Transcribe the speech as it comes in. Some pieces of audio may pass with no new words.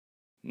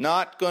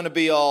Not going to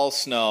be all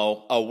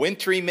snow. A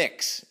wintry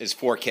mix is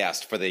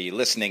forecast for the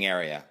listening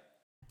area.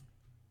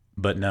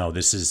 But no,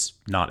 this is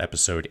not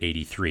episode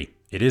 83.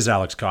 It is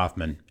Alex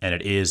Kaufman, and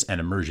it is an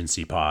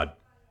emergency pod,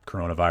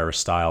 coronavirus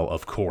style,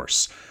 of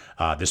course.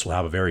 This will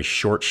have a very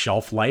short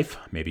shelf life,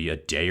 maybe a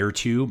day or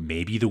two,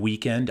 maybe the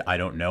weekend. I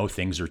don't know.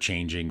 Things are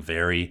changing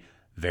very,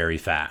 very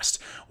fast.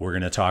 We're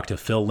going to talk to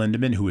Phil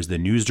Lindeman, who is the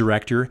news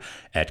director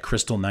at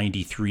Crystal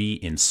 93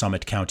 in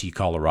Summit County,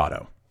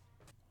 Colorado.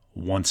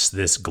 Once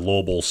this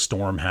global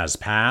storm has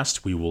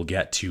passed, we will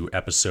get to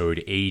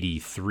episode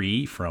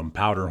 83 from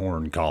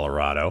Powderhorn,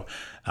 Colorado.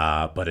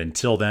 But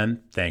until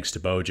then, thanks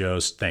to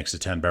Bojo's, thanks to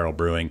 10 Barrel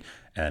Brewing,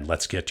 and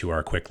let's get to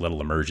our quick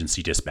little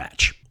emergency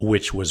dispatch,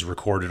 which was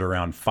recorded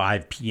around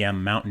 5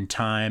 p.m. Mountain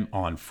Time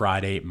on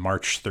Friday,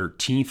 March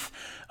 13th.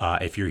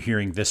 If you're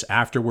hearing this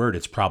afterward,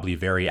 it's probably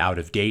very out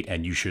of date,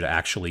 and you should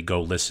actually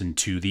go listen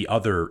to the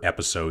other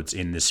episodes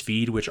in this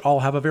feed, which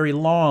all have a very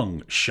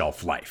long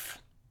shelf life.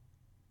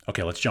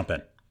 Okay, let's jump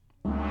in.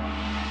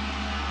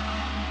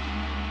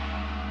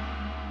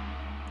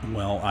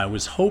 Well, I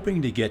was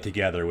hoping to get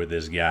together with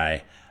this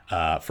guy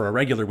for a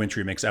regular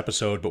Wintry Mix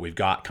episode, but we've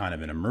got kind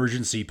of an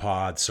emergency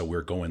pod, so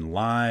we're going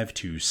live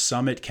to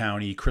Summit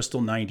County,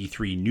 Crystal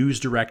 93 News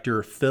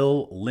Director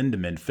Phil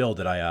Lindeman. Phil,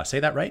 did I say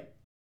that right?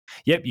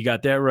 Yep, you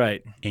got that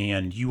right.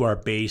 And you are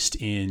based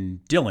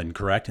in Dillon,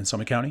 correct, in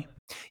Summit County?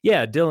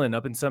 Yeah, Dillon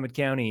up in Summit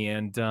County,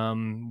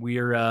 and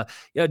we're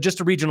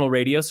just a regional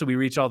radio, so we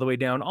reach all the way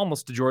down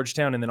almost to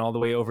Georgetown and then all the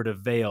way over to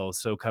Vail,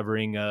 so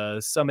covering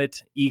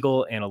Summit,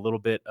 Eagle, and a little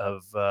bit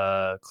of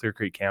Clear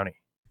Creek County.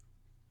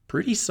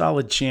 Pretty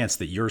solid chance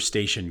that your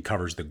station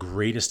covers the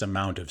greatest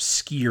amount of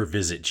skier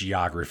visit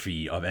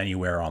geography of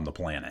anywhere on the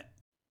planet.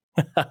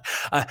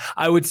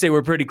 I would say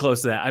we're pretty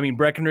close to that. I mean,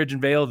 Breckenridge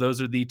and Vail,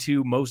 those are the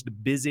two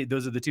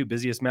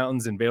busiest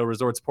mountains in Vail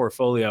Resort's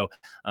portfolio,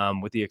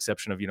 with the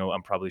exception of,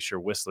 I'm probably sure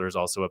Whistler is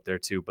also up there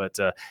too. But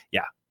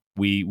yeah,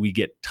 we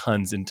get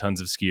tons and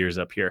tons of skiers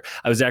up here.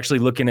 I was actually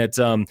looking at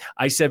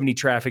I-70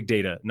 traffic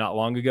data not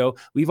long ago.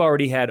 We've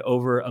already had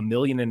over 1.5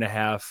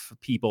 million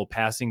people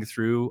passing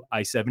through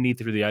I-70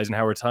 through the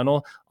Eisenhower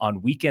Tunnel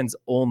on weekends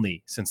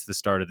only since the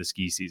start of the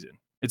ski season.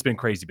 It's been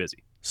crazy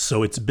busy.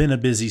 So it's been a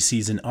busy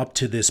season up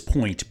to this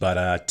point,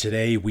 but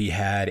today we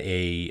had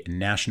a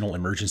national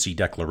emergency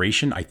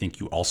declaration. I think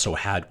you also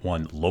had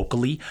one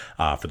locally.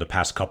 For the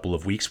past couple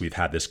of weeks, we've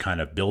had this kind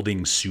of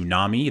building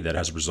tsunami that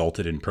has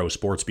resulted in pro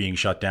sports being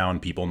shut down,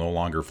 people no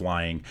longer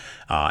flying,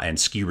 and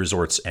ski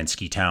resorts and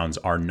ski towns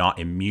are not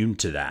immune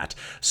to that.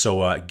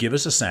 So give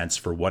us a sense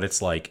for what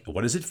it's like.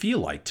 What does it feel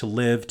like to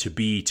live, to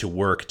be, to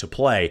work, to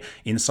play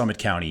in Summit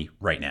County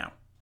right now?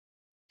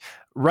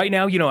 Right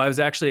now, I was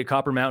actually at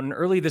Copper Mountain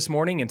early this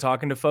morning and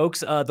talking to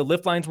folks. The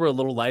lift lines were a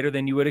little lighter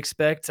than you would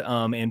expect.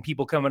 And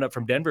people coming up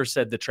from Denver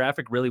said the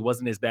traffic really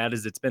wasn't as bad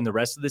as it's been the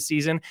rest of the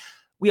season.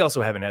 We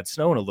also haven't had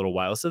snow in a little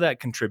while, so that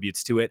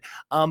contributes to it.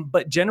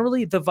 But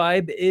generally, the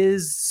vibe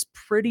is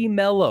pretty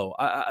mellow,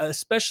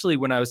 especially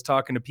when I was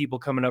talking to people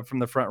coming up from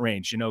the Front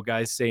Range.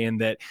 Guys saying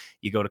that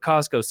you go to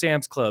Costco,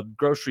 Sam's Club,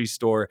 grocery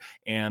store,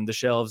 and the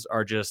shelves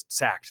are just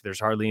sacked. There's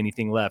hardly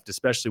anything left,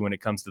 especially when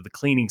it comes to the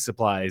cleaning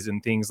supplies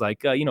and things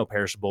like,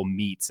 perishable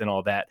meats and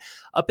all that.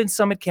 Up in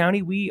Summit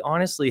County, we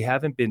honestly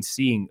haven't been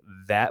seeing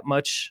that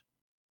much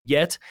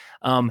yet.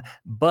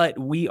 But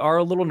we are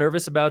a little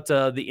nervous about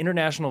the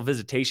international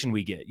visitation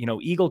we get.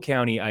 Eagle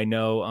County, I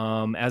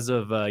know, as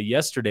of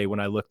yesterday when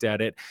I looked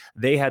at it,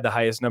 they had the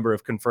highest number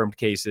of confirmed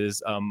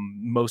cases,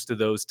 most of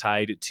those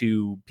tied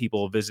to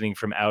people visiting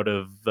from out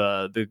of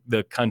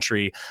the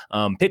country.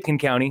 Pitkin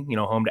County,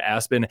 home to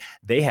Aspen,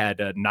 they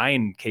had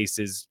 9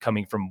 cases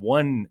coming from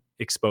one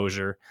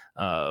exposure,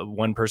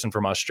 one person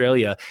from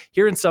Australia.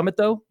 Here in Summit,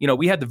 though,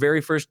 we had the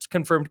very first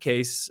confirmed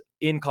case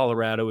in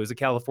Colorado. It was a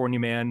California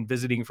man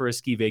visiting for a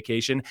ski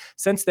vacation.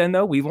 Since then,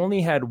 though, we've only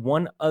had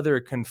one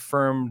other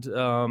confirmed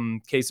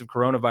case of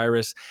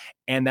coronavirus,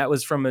 and that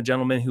was from a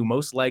gentleman who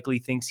most likely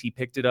thinks he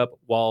picked it up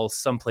while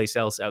someplace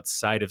else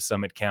outside of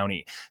Summit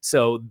County.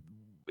 So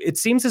it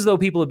seems as though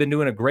people have been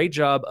doing a great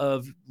job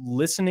of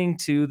listening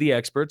to the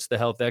experts, the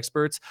health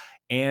experts,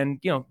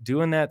 and,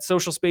 doing that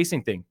social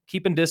spacing thing,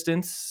 keeping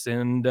distance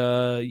and,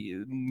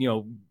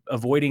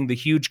 avoiding the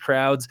huge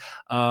crowds.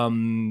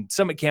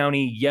 Summit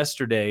County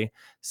yesterday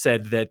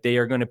said that they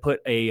are going to put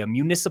a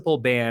municipal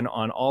ban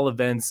on all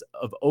events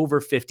of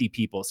over 50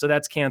 people. So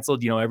that's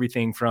canceled,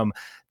 everything from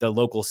the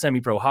local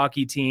semi-pro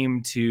hockey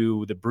team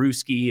to the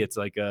Brewski. It's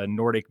like a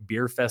Nordic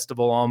beer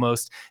festival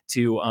almost,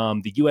 to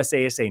the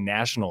USASA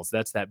Nationals.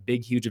 That's that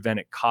big, huge event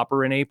at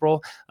Copper in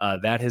April.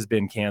 That has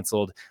been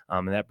canceled.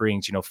 And that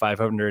brings,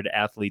 500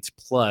 athletes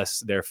plus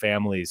their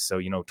families. So,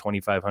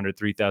 2,500,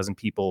 3,000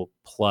 people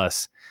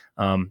plus.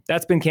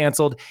 That's been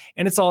canceled,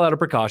 and it's all out of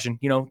precaution,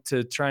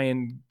 to try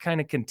and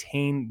kind of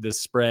contain the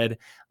spread.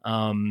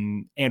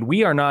 And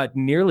we are not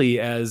nearly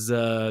as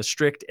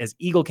strict as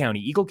Eagle County.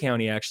 Eagle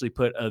County actually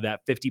put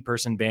that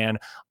 50-person ban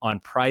on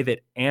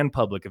private and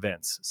public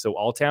events. So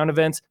all town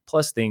events,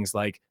 plus things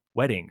like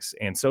weddings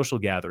and social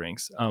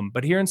gatherings.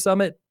 But here in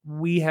Summit,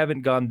 we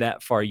haven't gone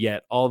that far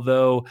yet,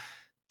 although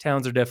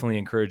towns are definitely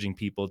encouraging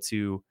people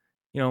to,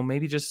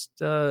 maybe just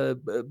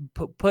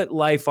put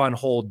life on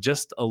hold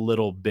just a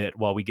little bit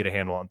while we get a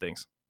handle on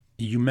things.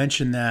 You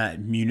mentioned that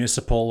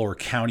municipal or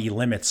county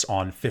limits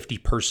on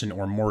 50-person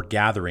or more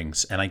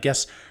gatherings, and I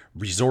guess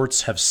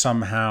resorts have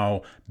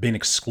somehow been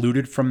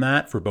excluded from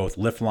that for both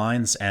lift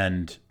lines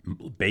and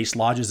base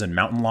lodges and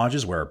mountain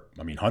lodges, where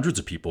hundreds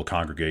of people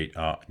congregate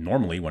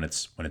normally when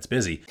it's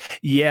busy.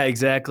 Yeah,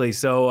 exactly.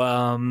 So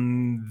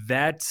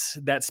that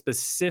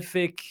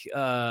specific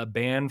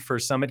ban for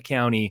Summit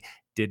County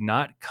did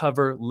not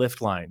cover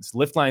lift lines.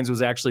 Lift lines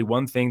was actually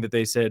one thing that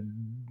they said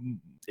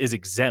is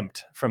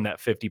exempt from that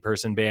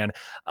 50-person ban.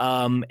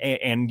 And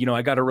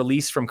I got a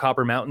release from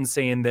Copper Mountain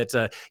saying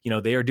that,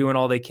 they are doing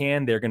all they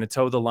can. They're going to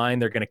toe the line.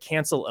 They're going to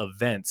cancel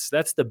events.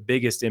 That's the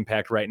biggest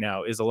impact right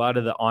now, is a lot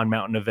of the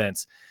on-mountain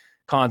events,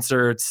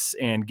 concerts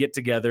and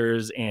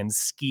get-togethers and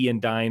ski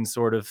and dine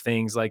sort of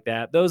things like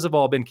that. Those have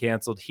all been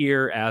canceled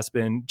here,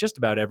 Aspen, just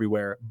about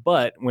everywhere.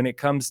 But when it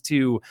comes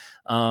to,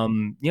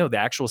 the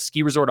actual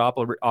ski resort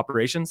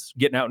operations,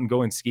 getting out and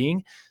going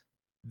skiing,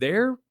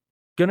 they're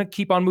going to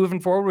keep on moving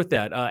forward with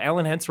that.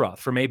 Alan Hensroth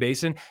from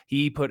A-Basin,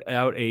 he put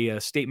out a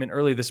statement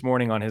early this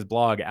morning on his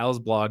blog, Al's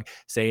blog,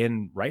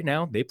 saying right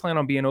now they plan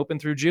on being open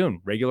through June.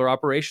 Regular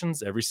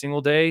operations every single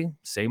day,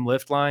 same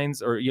lift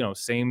lines, or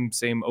same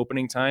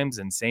opening times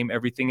and same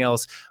everything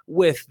else,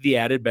 with the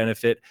added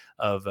benefit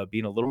of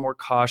being a little more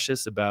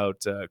cautious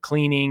about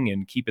cleaning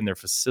and keeping their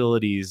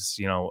facilities,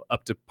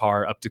 up to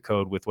par, up to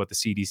code with what the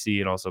CDC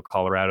and also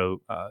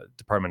Colorado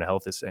Department of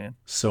Health is saying.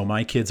 So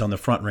my kids on the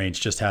Front Range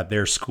just had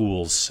their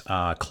schools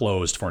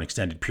closed for an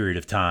extended period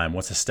of time.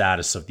 What's the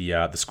status of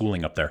the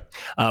schooling up there?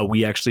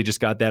 We actually just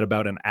got that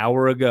about an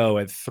hour ago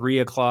at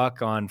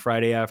 3:00 on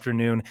Friday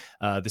afternoon.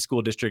 The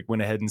school district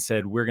went ahead and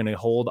said, we're going to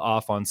hold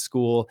off on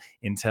school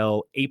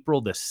until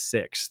April the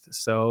 6th.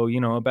 So,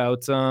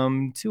 about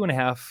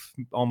 2.5,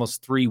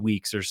 almost 3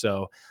 weeks or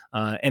so.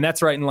 And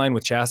that's right in line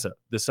with CHSAA,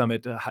 the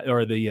Summit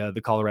or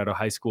the Colorado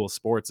High School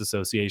Sports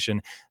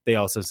Association. They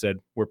also said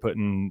we're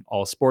putting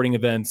all sporting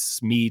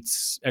events,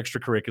 meets,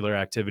 extracurricular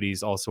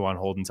activities also on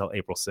hold until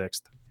April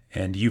 6th.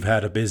 And you've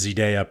had a busy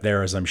day up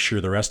there, as I'm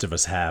sure the rest of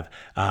us have.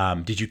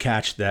 Did you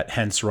catch that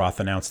Hensroth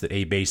announced that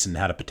A-Basin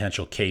had a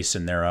potential case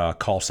in their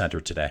call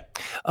center today?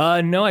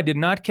 No, I did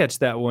not catch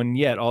that one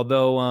yet,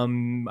 although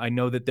I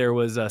know that there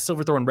was a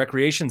Silverthorne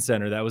Recreation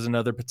Center. That was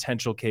another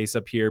potential case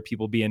up here,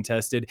 people being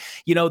tested.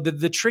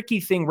 The tricky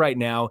thing right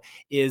now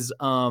is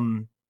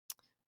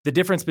the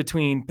difference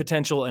between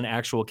potential and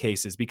actual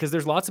cases, because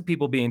there's lots of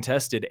people being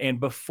tested. And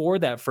before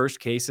that first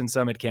case in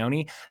Summit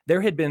County,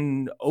 there had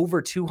been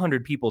over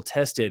 200 people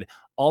tested,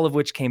 all of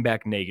which came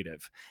back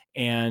negative.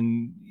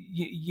 And,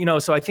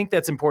 so I think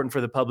that's important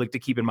for the public to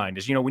keep in mind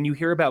is, when you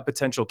hear about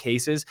potential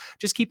cases,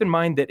 just keep in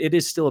mind that it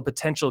is still a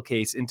potential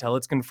case until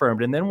it's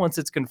confirmed. And then once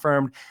it's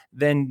confirmed,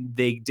 then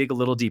they dig a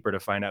little deeper to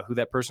find out who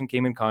that person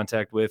came in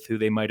contact with, who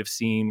they might have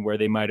seen, where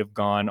they might have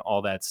gone,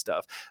 all that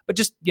stuff. But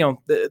just,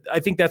 I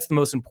think that's the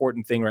most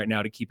important thing right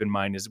now to keep in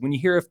mind is when you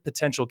hear of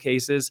potential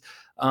cases,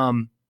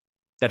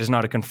 that is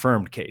not a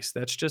confirmed case.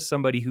 That's just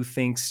somebody who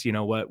thinks,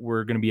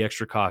 we're going to be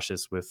extra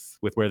cautious with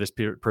where this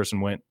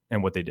person went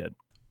and what they did.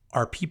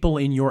 Are people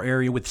in your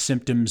area with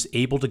symptoms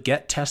able to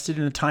get tested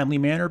in a timely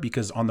manner?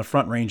 Because on the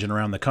Front Range and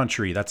around the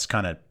country, that's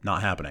kind of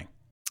not happening.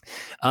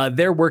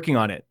 They're working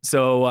on it.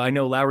 So I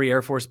know Lowry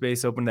Air Force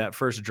Base opened that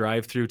first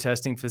drive-through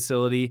testing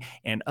facility,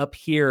 and up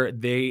here,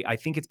 I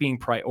think it's being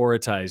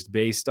prioritized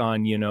based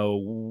on,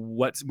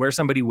 where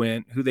somebody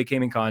went, who they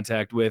came in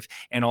contact with,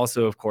 and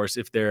also, of course,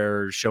 if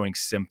they're showing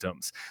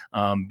symptoms.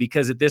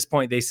 Because at this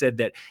point, they said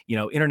that,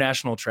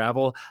 international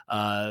travel,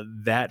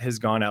 that has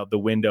gone out the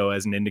window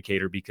as an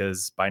indicator,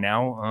 because by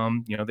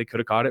now, they could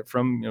have caught it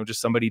from,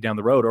 just somebody down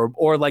the road,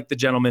 or like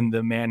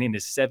the man in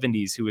his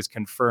 70s who was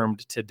confirmed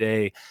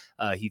today.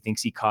 He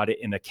thinks he caught it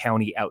in a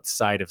county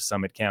outside of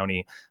Summit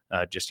County,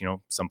 just,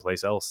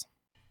 someplace else.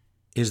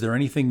 Is there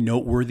anything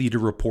noteworthy to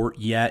report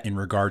yet in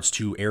regards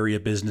to area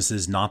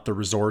businesses, not the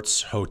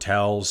resorts,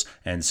 hotels,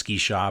 and ski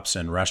shops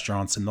and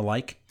restaurants and the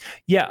like?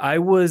 Yeah, I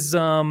was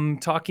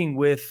talking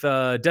with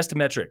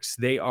Destimetrics.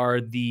 They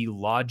are the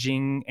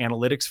lodging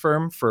analytics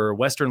firm for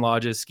Western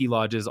lodges, ski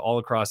lodges all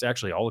across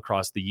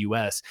the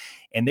U.S.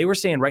 And they were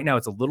saying right now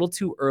it's a little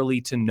too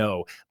early to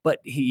know.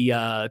 But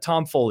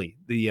Tom Foley,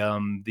 the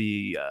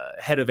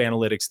head of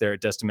analytics there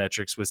at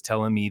Destimetrics, was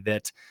telling me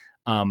that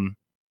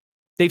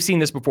they've seen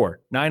this before.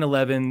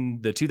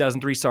 9/11, the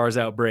 2003 SARS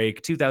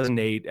outbreak,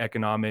 2008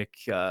 economic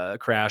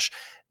crash.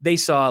 They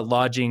saw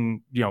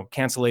lodging,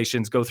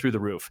 cancellations go through the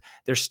roof.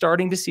 They're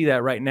starting to see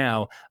that right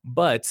now.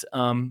 But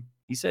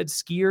he said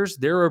skiers,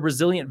 they're a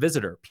resilient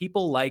visitor.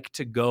 People like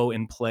to go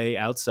and play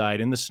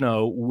outside in the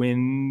snow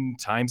when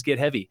times get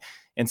heavy.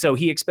 And so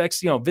he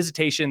expects,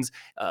 visitations,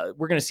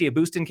 we're going to see a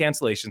boost in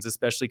cancellations,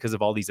 especially because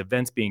of all these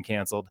events being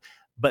canceled.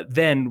 But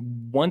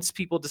then once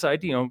people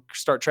decide to,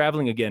 start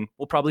traveling again,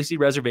 we'll probably see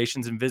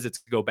reservations and visits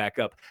go back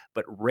up.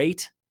 But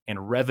rate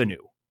and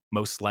revenue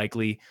most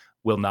likely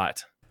will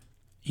not.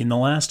 In the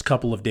last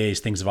couple of days,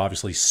 things have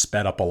obviously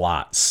sped up a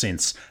lot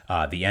since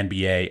the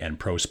NBA and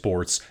pro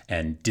sports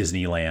and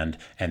Disneyland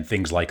and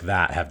things like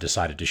that have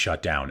decided to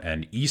shut down.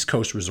 And East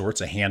Coast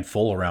resorts, a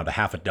handful, around a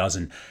half a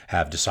dozen,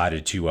 have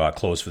decided to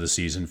close for the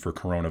season for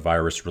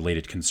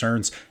coronavirus-related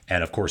concerns.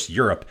 And of course,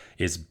 Europe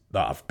is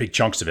big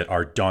chunks of it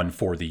are done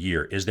for the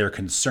year. Is there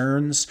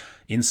concerns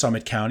in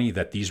Summit County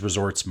that these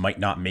resorts might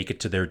not make it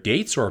to their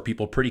dates, or are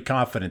people pretty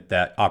confident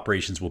that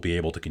operations will be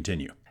able to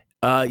continue?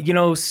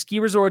 Ski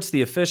resorts,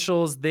 the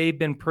officials, they've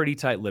been pretty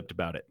tight-lipped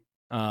about it.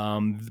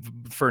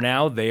 For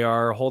now, they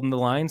are holding the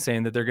line,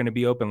 saying that they're going to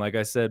be open. Like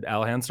I said,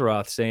 Al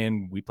Hansaroth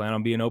saying we plan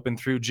on being open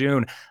through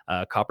June.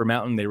 Copper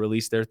Mountain, they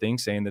released their thing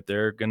saying that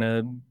they're going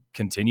to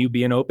continue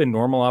being open,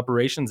 normal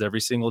operations every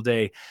single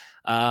day.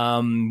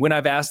 When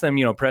I've asked them,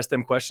 pressed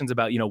them questions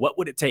about, what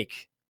would it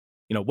take?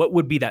 What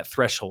would be that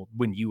threshold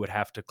when you would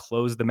have to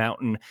close the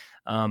mountain?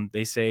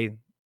 They say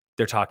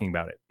they're talking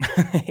about it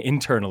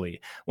internally.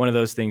 One of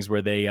those things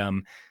where they,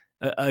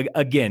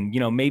 again,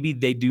 maybe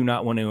they do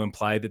not want to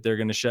imply that they're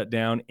going to shut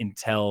down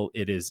until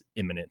it is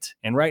imminent.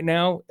 And right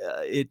now,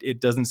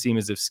 it doesn't seem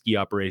as if ski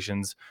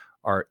operations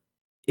are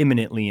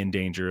imminently in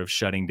danger of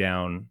shutting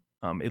down,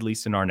 at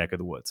least in our neck of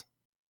the woods.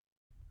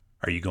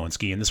 Are you going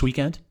skiing this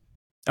weekend?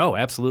 Oh,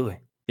 absolutely.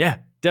 Yeah,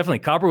 definitely.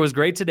 Copper was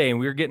great today, and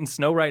we're getting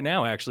snow right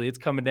now, actually. It's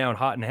coming down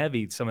hot and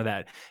heavy, some of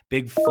that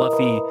big,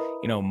 fluffy,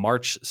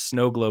 March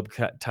snow globe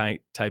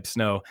type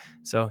snow.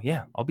 So,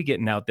 yeah, I'll be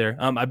getting out there.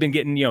 I've been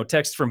getting,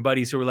 texts from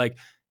buddies who are like,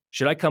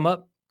 should I come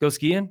up, go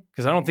skiing?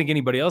 Because I don't think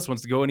anybody else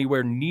wants to go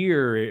anywhere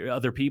near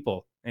other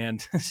people.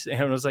 And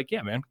I was like,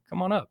 yeah, man,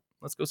 come on up.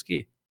 Let's go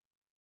ski.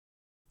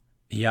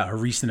 Yeah, a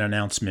recent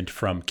announcement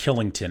from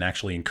Killington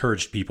actually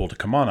encouraged people to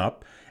come on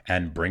up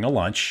and bring a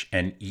lunch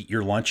and eat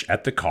your lunch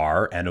at the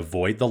car and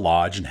avoid the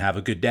lodge and have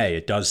a good day.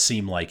 It does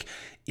seem like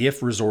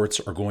if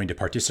resorts are going to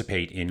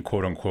participate in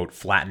quote unquote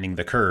flattening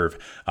the curve,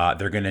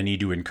 they're going to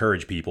need to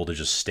encourage people to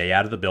just stay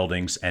out of the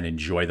buildings and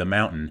enjoy the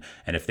mountain.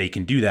 And if they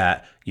can do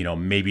that,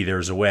 maybe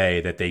there's a way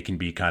that they can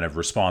be kind of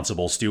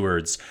responsible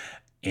stewards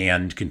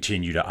and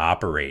continue to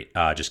operate.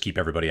 Just keep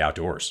everybody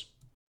outdoors.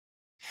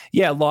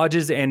 Yeah,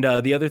 lodges. And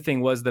the other thing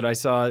was that I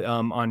saw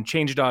on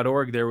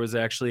change.org, there was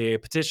actually a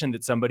petition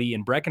that somebody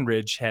in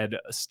Breckenridge had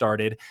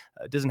started.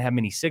 It doesn't have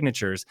many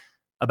signatures,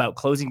 about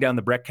closing down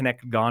the Breck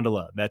Connect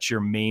gondola. That's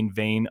your main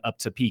vein up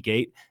to Peak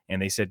 8.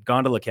 And they said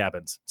gondola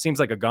cabins. Seems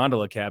like a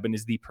gondola cabin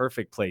is the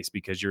perfect place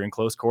because you're in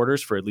close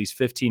quarters for at least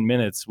 15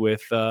 minutes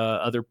with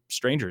other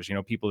strangers,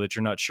 people that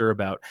you're not sure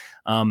about.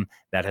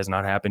 That has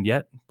not happened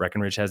yet.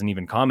 Breckenridge hasn't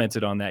even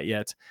commented on that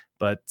yet.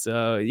 But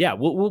yeah,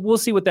 we'll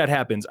see what that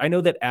happens. I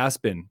know that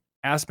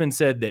Aspen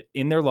said that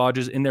in their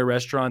lodges, in their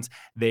restaurants,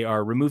 they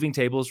are removing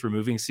tables,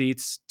 removing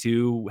seats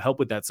to help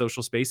with that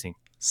social spacing.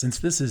 Since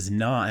this is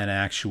not an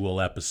actual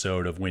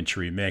episode of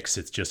Wintry Mix,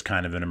 it's just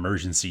kind of an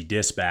emergency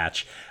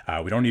dispatch.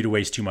 We don't need to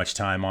waste too much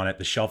time on it.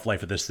 The shelf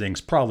life of this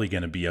thing's probably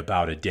going to be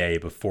about a day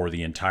before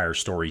the entire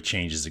story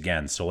changes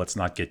again. So let's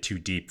not get too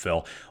deep,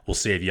 Phil. We'll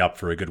save you up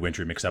for a good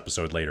Wintry Mix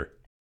episode later.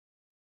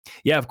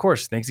 Yeah, of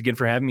course. Thanks again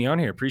for having me on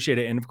here. Appreciate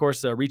it. And of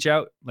course, reach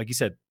out. Like you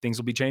said, things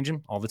will be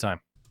changing all the time.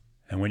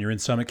 And when you're in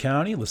Summit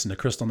County, listen to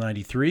Crystal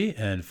 93.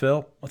 And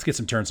Phil, let's get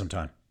some turn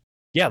sometime.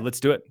 Yeah, let's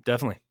do it.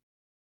 Definitely.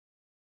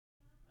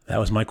 That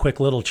was my quick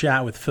little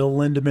chat with Phil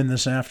Lindeman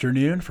this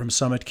afternoon from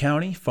Summit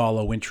County.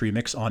 Follow Wintry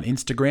Mix on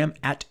Instagram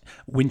at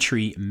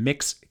Wintry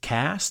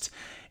Mixcast.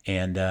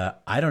 And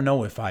I don't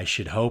know if I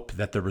should hope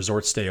that the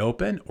resorts stay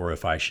open or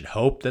if I should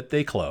hope that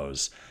they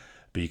close,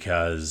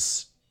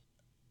 because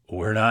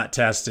we're not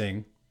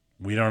testing.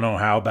 We don't know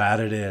how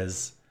bad it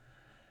is.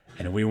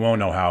 And we won't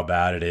know how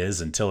bad it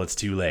is until it's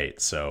too late.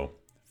 So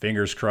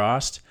fingers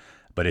crossed.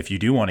 But if you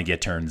do want to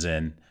get turns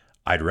in,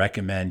 I'd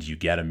recommend you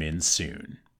get them in soon.